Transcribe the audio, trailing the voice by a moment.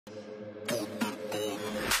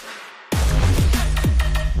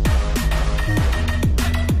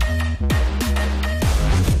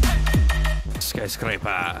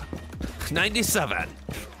Skyscraper. 97.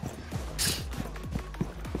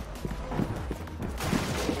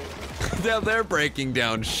 Now they're breaking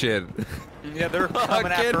down shit. Yeah, they're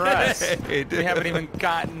coming after us. We haven't even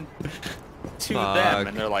gotten to them,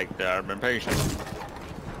 and they're like, I've been patient.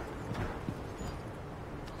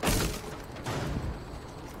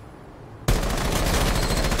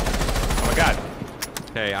 Oh my god.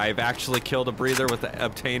 Okay, I've actually killed a breather with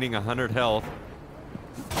obtaining 100 health.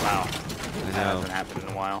 Wow. That hasn't happened in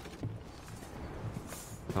a while.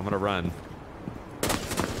 I'm gonna run.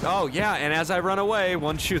 Oh, yeah, and as I run away,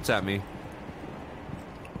 one shoots at me.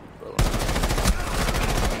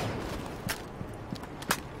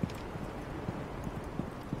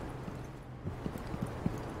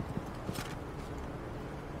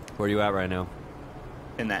 Where are you at right now?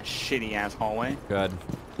 In that shitty ass hallway. Good.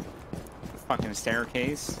 Fucking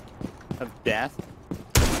staircase of death.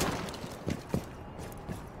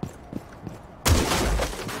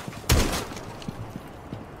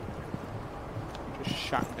 Just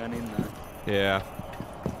shotgunning the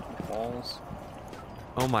walls.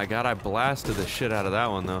 Oh my god, I blasted the shit out of that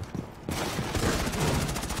one though. Is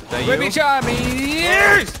that Baby you?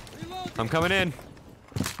 Yes! I'm coming in.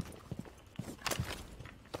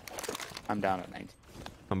 I'm down at 19.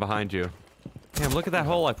 I'm behind you. Damn, look at that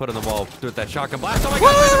hole I put in the wall with that shotgun blast. Oh my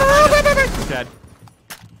god! He's dead.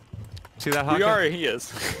 See that Hawkeye? We are, he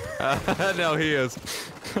is. No, he is.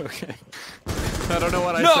 Okay. I don't know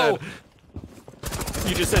what I No! said.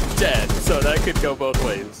 You just said dead, so that could go both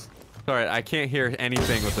ways. Alright, I can't hear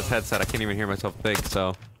anything with this headset. I can't even hear myself think,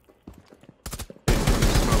 so.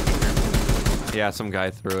 Yeah, some guy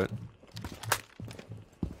threw it.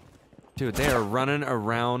 Dude, they are running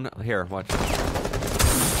around. Here, watch.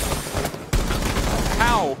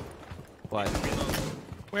 How? What?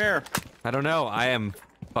 Where? I don't know. I am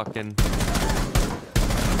fucking.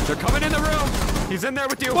 They're coming in the room. He's in there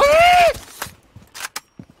with you.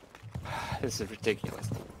 This is ridiculous.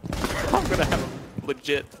 I'm gonna have a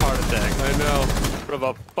legit heart attack. I know. From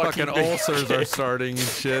a Fucking ulcers are starting and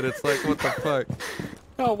shit. It's like, what the fuck?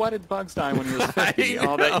 Oh, why did Bugs die when he was 50?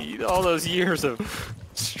 All those years of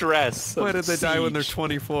stress. Why did they die when they're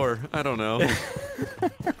 24? I don't know.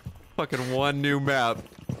 Fucking one new map.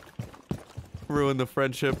 Ruined the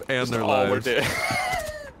friendship and their lives.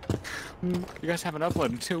 You guys haven't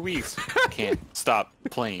uploaded in 2 weeks. Can't stop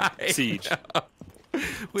playing Siege.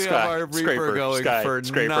 We have our Reaper going for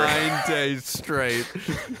 9 days straight.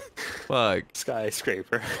 Fuck.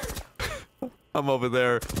 Skyscraper. I'm over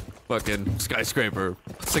there. Fucking skyscraper.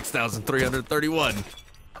 6,331.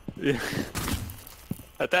 Yeah.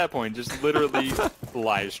 At that point, just literally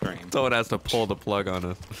live stream. Someone has to pull the plug on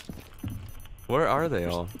us. Where are they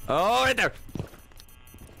all? Oh, right there!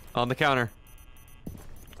 On the counter.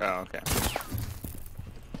 Oh, okay.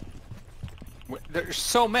 There's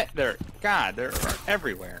so many. God, they're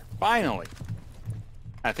everywhere. Finally.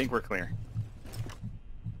 I think we're clear.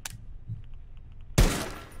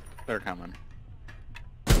 They're coming.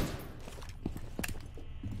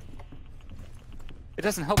 It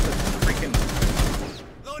doesn't help that the freaking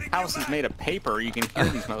house is made of paper. You can hear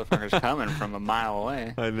these motherfuckers coming from a mile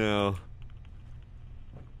away. I know.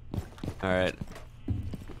 Alright.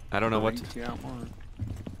 I don't know what to do.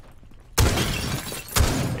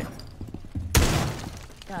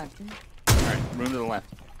 Alright, room to the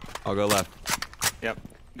left. I'll go left. Yep,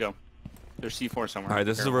 go. There's C4 somewhere. Alright,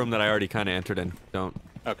 this is a room that I already kind of entered in. Don't.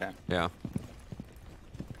 Okay. Yeah.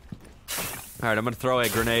 Alright, I'm gonna throw a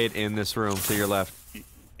grenade in this room to your left.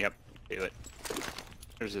 Yep, do it.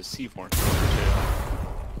 There's a C4 somewhere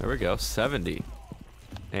too. There we go, 70.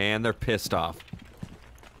 And they're pissed off.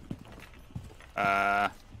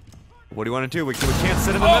 What do you want to do? We can't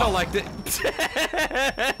sit in the middle like this.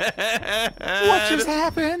 What just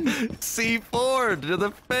happened? C4 to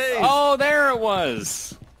the face. Oh, there it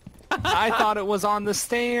was. I thought it was on the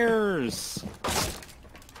stairs.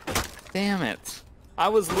 Damn it. I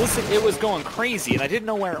was listening. It was going crazy, and I didn't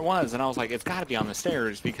know where it was. And I was like, it's got to be on the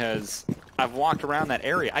stairs because I've walked around that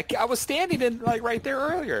area. I was standing in like right there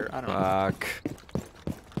earlier. I don't know. Fuck.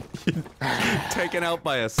 Taken out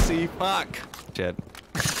by a C-fuck. Shit.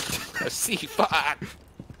 A C-fuck.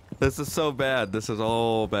 This is so bad. This is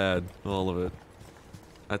all bad. All of it.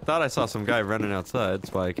 I thought I saw some guy running outside.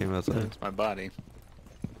 That's why I came outside. It's my body.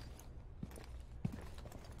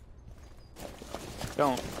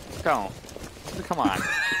 Don't. Come on.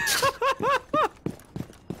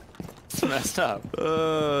 It's messed up.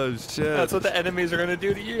 Oh, shit. That's what the enemies are going to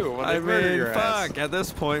do to you when they murder your ass. Fuck. At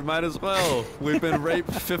this point, might as well. We've been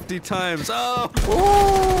raped 50 times. Oh!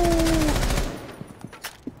 Ooh!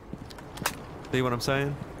 See what I'm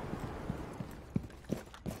saying?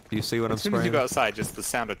 Do you see what I'm As soon as you spraying? go outside, just the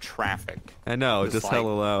sound of traffic. I know, Just just like- hella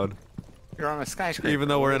loud. You're on a skyscraper. Even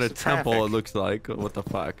though we're in a Where's the temple, traffic? it looks like. What the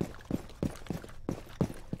fuck?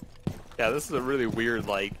 Yeah, this is a really weird,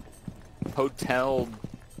 like, hotel,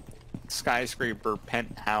 skyscraper,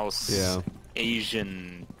 penthouse, Yeah.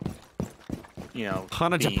 Asian, you know,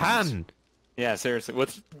 Hana themes. Japan! Yeah, seriously.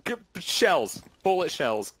 With shells, bullet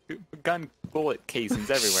shells, gun bullet casings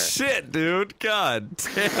everywhere. Shit, dude! God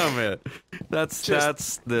damn it! That's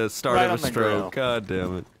the start right of on a the stroke. grill. God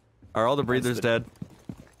damn it! Are all the breathers dead?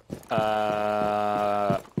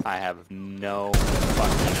 I have no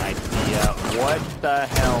fucking idea. What the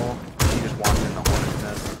hell? He just walked in the hornet's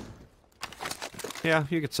nest. Yeah,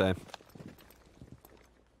 you could say.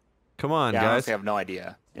 Come on, Yeah, I guys. honestly have no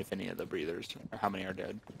idea if any of the breathers, or how many are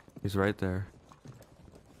dead. He's right there.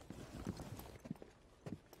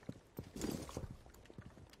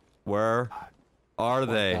 Where are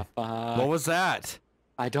they? the fuck? What was that?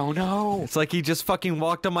 I don't know. It's like he just fucking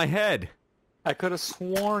walked on my head. I could have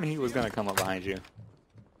sworn he was gonna come up behind you.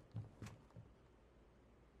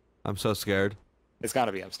 I'm so scared. It's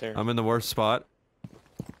gotta be upstairs. I'm in the worst spot.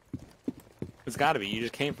 It's gotta be. You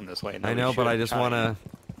just came from this way. I know, but I just want to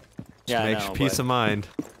make peace of mind.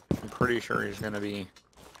 I'm pretty sure he's gonna be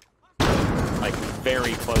like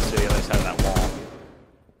very close to the other side of that wall.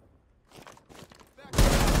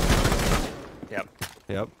 Yep.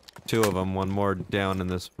 Yep. Two of them. One more down in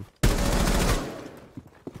this.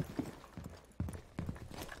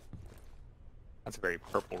 That's a very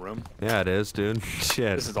purple room. Yeah, it is, dude.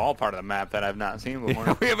 Shit. This is all part of the map that I've not seen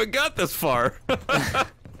before. We haven't got this far.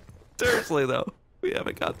 Seriously, though. We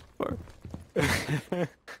haven't got this far.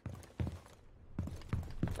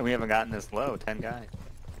 And we haven't gotten this low. 10 guys.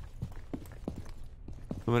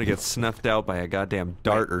 I'm gonna get snuffed out by a goddamn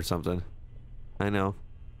dart or something. I know.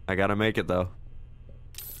 I gotta make it, though.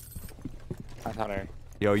 I thought I...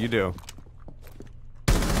 Yo, you do.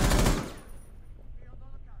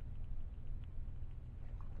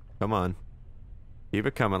 Come on. Keep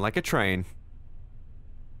it coming like a train.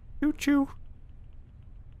 Choo-choo.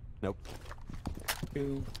 Nope.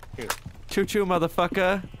 Choo, choo. Choo-choo,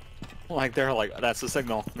 motherfucker. Like they're like, that's the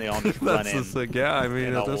signal. They all just run That's in. the thing. Yeah, I mean,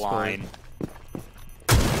 in at a this line. point.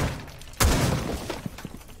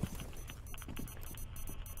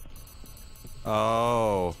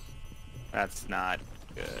 Oh. That's not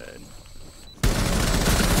good.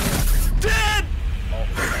 Dead!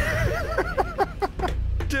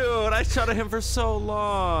 Dude, I shot at him for so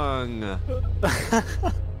long. I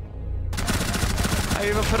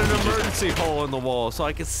even put an emergency hole in the wall so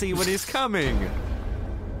I could see when he's coming.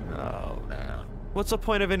 Oh, no. What's the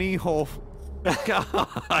point of an E-hole?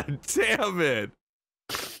 God damn it.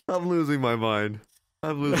 I'm losing my mind.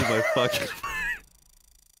 I'm losing my fucking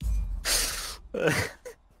mind.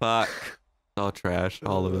 Fuck. It's all trash,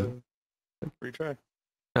 all of it. Retry.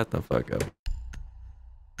 Shut the fuck up.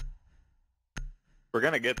 We're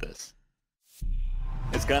gonna get this.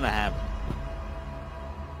 It's gonna happen.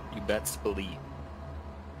 You best believe.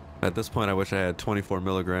 At this point, I wish I had 24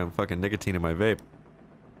 milligram fucking nicotine in my vape.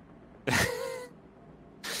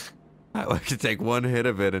 I could take one hit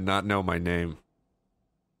of it and not know my name.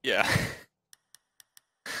 Yeah.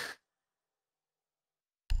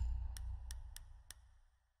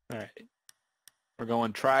 Alright. We're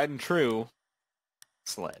going tried and true.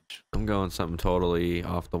 Sledge. I'm going something totally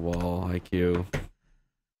off the wall, IQ.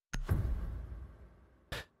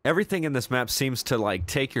 Everything in this map seems to like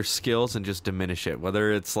take your skills and just diminish it.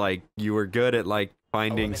 Whether it's like you were good at like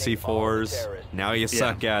finding C4s, now you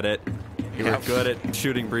suck at it. You were good at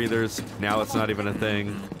shooting breathers, now it's not even a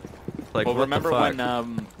thing. Like, Well, what remember the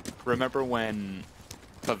fuck? remember when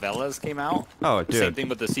Favelas came out? Oh, dude. Same thing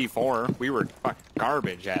with the C4. We were fucking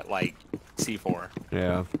garbage at like C4.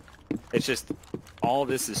 Yeah. It's just all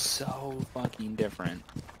this is so fucking different.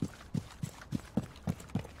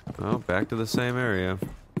 Oh, back to the same area.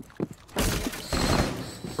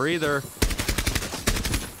 Breather.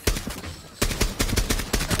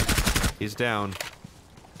 He's down.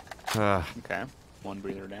 Okay, one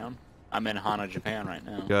breather down. I'm in Hana, Japan right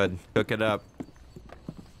now. Good. Cook it up.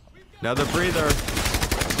 Another breather.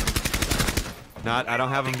 Not. I don't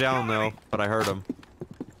have him down though, but I heard him.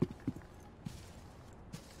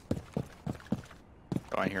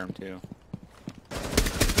 Oh, I hear him too.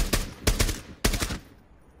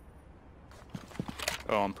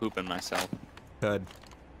 Oh, I'm pooping myself. Good.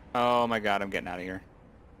 Oh my god, I'm getting out of here.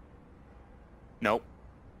 Nope.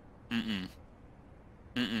 Mm-mm.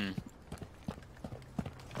 Mm-mm.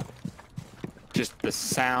 Just the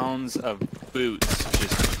sounds of boots.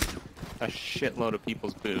 Just a shitload of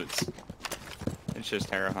people's boots. It's just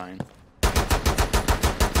terrifying.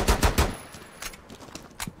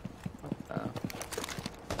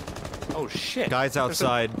 Oh shit. Guy's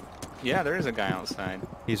outside. Yeah, there is a guy outside.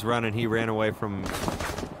 He's running. He ran away from...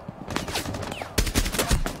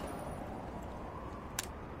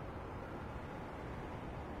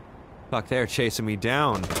 Fuck, they're chasing me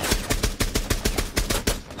down.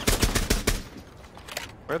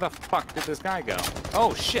 Where the fuck did this guy go?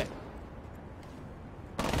 Oh shit.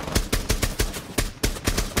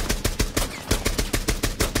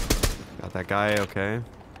 Got that guy, okay.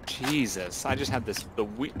 Jesus, I just had this,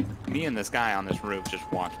 me and this guy on this roof just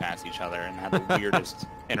walked past each other and had the weirdest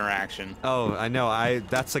interaction. Oh, I know,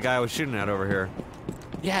 that's the guy I was shooting at over here.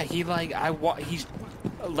 Yeah, he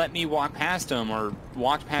let me walk past him, or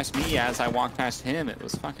walked past me as I walked past him. It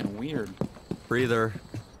was fucking weird. Breather.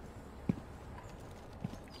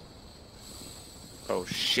 Oh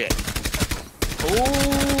shit.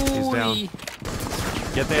 Oh, he's down.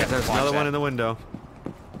 Get there, there's another one in the window.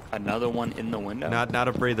 Another one in the window? Not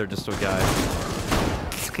a breather, just a guy.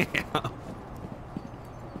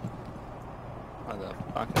 What the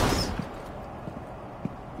fuck is...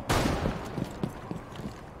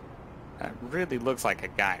 That really looks like a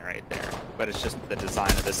guy right there, but it's just the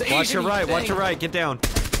design of this. Watch your right, watch your right, get down.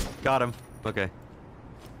 Got him. Okay.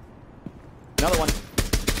 Another one.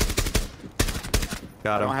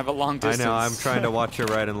 Got him. I don't have a long distance. I know, I'm trying to watch your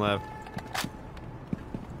right and left.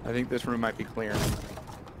 I think this room might be clear.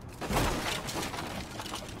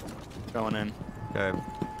 Going in. Okay.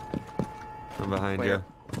 I'm behind Clear.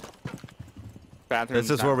 you. Bathroom's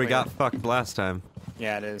This is not where we clear. got fucked last time.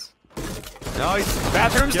 Yeah, it is. No, he's...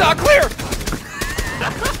 Bathroom's not clear!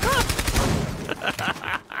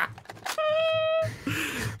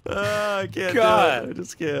 I can't God. do it. I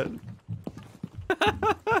just can't.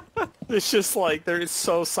 It's just like, they're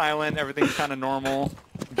so silent, everything's kind of normal.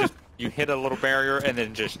 Just, you hit a little barrier and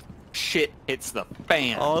then just shit hits the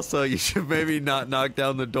fan. Also, you should maybe not knock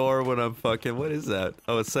down the door when I'm fucking... What is that?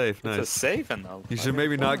 Oh, it's safe. Nice. It's a safe in the You should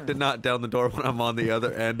maybe knock corner. not down the door when I'm on the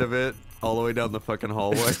other end of it, all the way down the fucking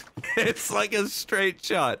hallway. It's like a straight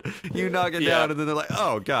shot. You knock it down, and then they're like,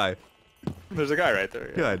 "Oh, guy." There's a guy right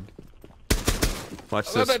there. Yeah. Good. Watch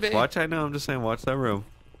Oh, this. baby. Watch. I know. I'm just saying. Watch that room.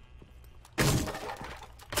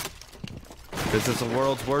 This is the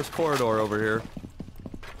world's worst corridor over here.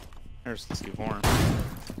 There's the C4.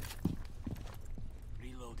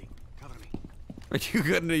 Reloading. Cover me. Are you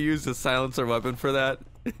gonna use the silencer weapon for that?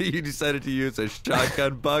 You decided to use a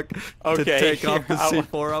shotgun buck to Okay, take off the yeah,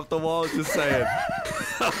 C4 off the wall? Just saying.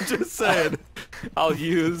 I'm just saying. I'll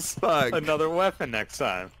use Fuck. another weapon next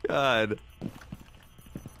time. God.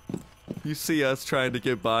 You see us trying to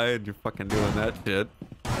get by and you're fucking doing that shit.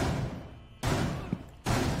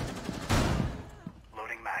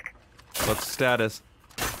 Loading mag. What's the status?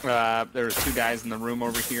 There's two guys in the room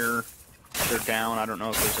over here. They're down. I don't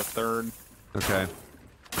know if there's a third. Okay.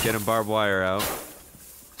 Getting barbed wire out.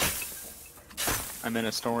 I'm in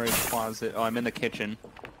a storage closet. Oh, I'm in the kitchen.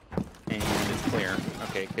 And it's clear.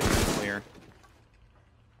 Okay, kitchen's clear.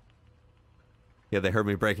 Yeah, they heard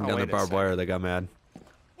me breaking Oh, down the wait a barbed second. wire. They got mad.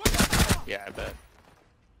 Yeah, I bet.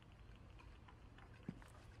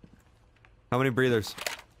 How many breathers?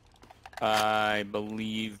 I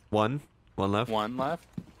believe One? One left? one left.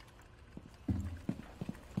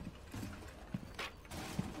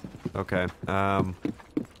 Okay.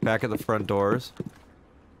 Back at the front doors.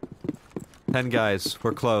 10 guys.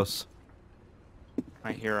 We're close.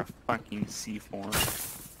 I hear a fucking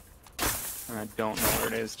C4. And I don't know where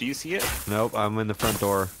it is. Do you see it? Nope, I'm in the front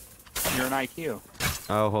door. You're an IQ.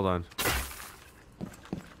 Oh, hold on.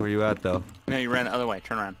 Where you at, though? No, you ran the other way.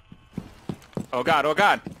 Turn around. Oh god, oh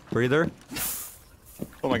god! Breather?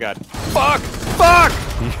 Oh my god. Fuck! Fuck!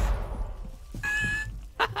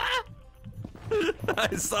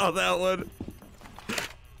 I saw that one.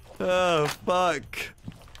 Oh, fuck.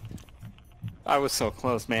 I was so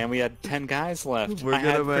close, man. We had 10 guys left. We're I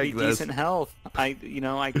had gonna pretty make this. decent health.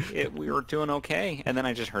 We were doing okay, and then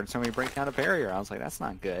I just heard somebody break down a barrier. I was like, that's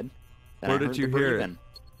not good. Then Where I did heard you the hear it? breathing.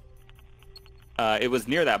 It was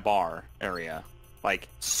near that bar area, like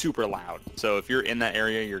super loud. So if you're in that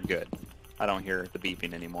area, you're good. I don't hear the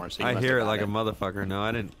beeping anymore. So you I must hear have it like a gotten motherfucker. No,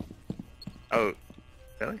 I didn't. Oh,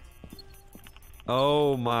 really?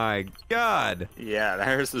 Oh my god. Yeah,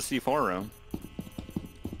 there's the C4 room.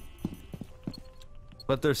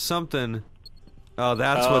 But there's something. Oh,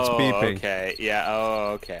 that's what's beeping. Okay. Yeah.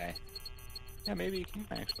 Oh, okay. Yeah, maybe you can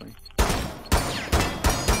actually.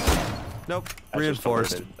 Nope. That just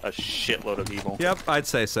Reinforced. alerted a shitload of people. Yep, I'd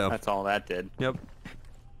say so. That's all that did. Yep.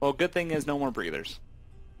 Well, good thing is no more breathers.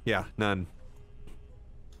 Yeah, none.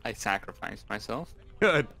 I sacrificed myself.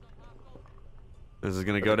 Good. This is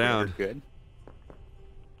gonna go down. Good.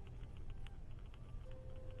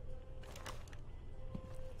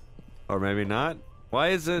 Or maybe not. Why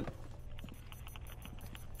is it?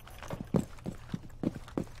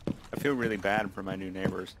 I feel really bad for my new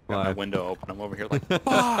neighbors. Got Why? my window open. I'm over here like, fuck!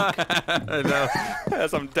 I know.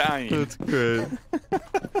 As I'm dying. That's great.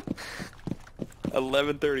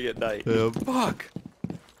 11:30 at night. Yep. Fuck!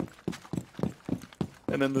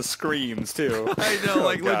 And then the screams, too. I know,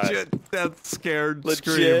 like, God. legit, that scared Legit,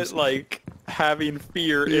 screams. like, having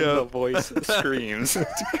fear in the voice screams.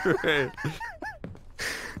 It's great.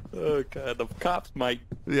 Oh, God. The cops might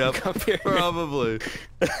Yep, come here. probably.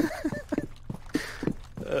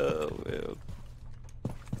 Oh, man.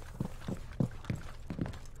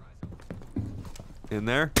 In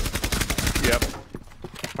there? Yep.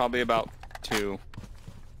 Probably about 2.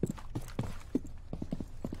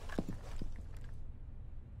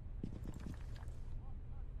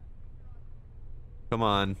 Come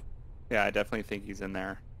on. Yeah, I definitely think he's in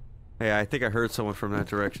there. Hey, I think I heard someone from that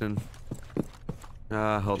direction.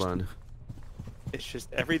 Hold on. It's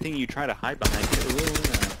just everything you try to hide behind.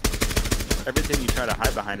 Everything you try to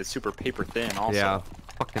hide behind is super paper thin. Also, Yeah.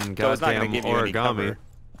 Fucking so it's not gonna goddamn give you any origami. cover.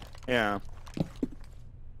 Yeah.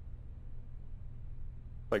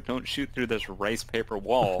 Like, don't shoot through this rice paper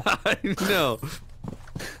wall. I know.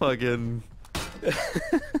 Fucking.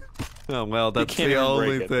 Oh well, that's can't the even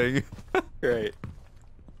only break thing. Right.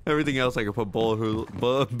 Everything else I can put bullet hose,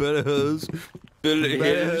 better hose,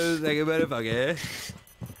 better hose, like a motherfucker.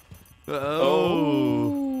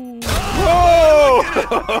 Oh. Whoa!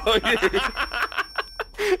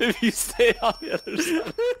 If you stay on the other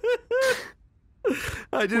side.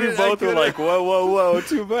 I didn't. We both were like, whoa, whoa, whoa,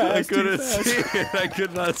 too fast. I couldn't too fast. see it. I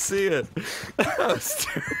could not see it.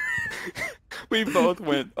 We both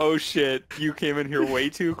went, oh shit, you came in here way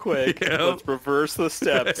too quick. Yep. Let's reverse the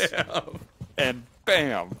steps. Yep. And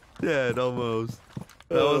bam. Dead almost.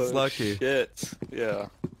 That was lucky. Shit. Yeah.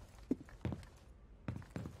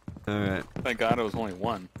 Alright. Thank God it was only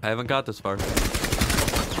one. I haven't got this far.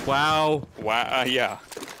 Wow. Wow. Yeah.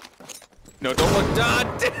 No, don't look.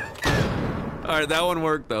 Alright, that one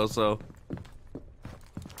worked though, so.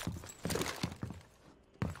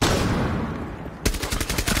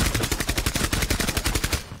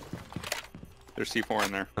 There's C4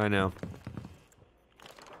 in there. I know.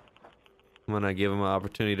 I'm gonna give him an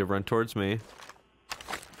opportunity to run towards me.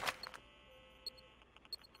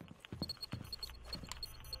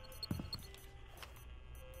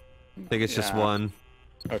 I think it's just Yeah. one.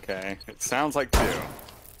 Okay. It sounds like 2.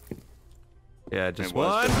 Yeah, just It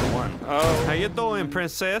was one. just one. Oh. How you doing,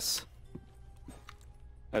 princess?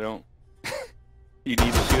 I don't. You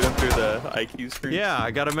need to shoot him through the IQ screen? Yeah,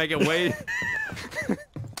 I gotta make it way,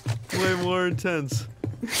 way more intense.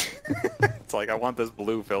 It's like, I want this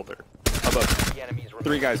blue filter. How about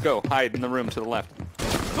 3 guys, go. Hide in the room to the left.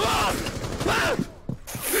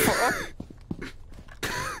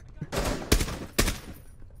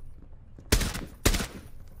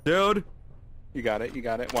 Dude. You got it, you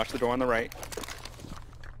got it. Watch the door on the right.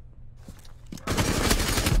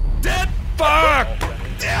 Dead. Fuck!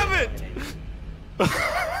 Damn it!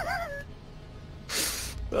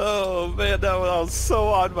 Oh man, that was, I was so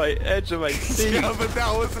on my edge of my seat. Yeah, but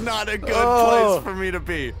that was not a good Oh. place for me to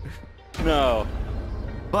be. No.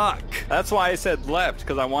 Fuck. That's why I said left,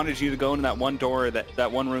 because I wanted you to go into that one door,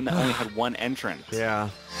 that one room that only had one entrance. Yeah.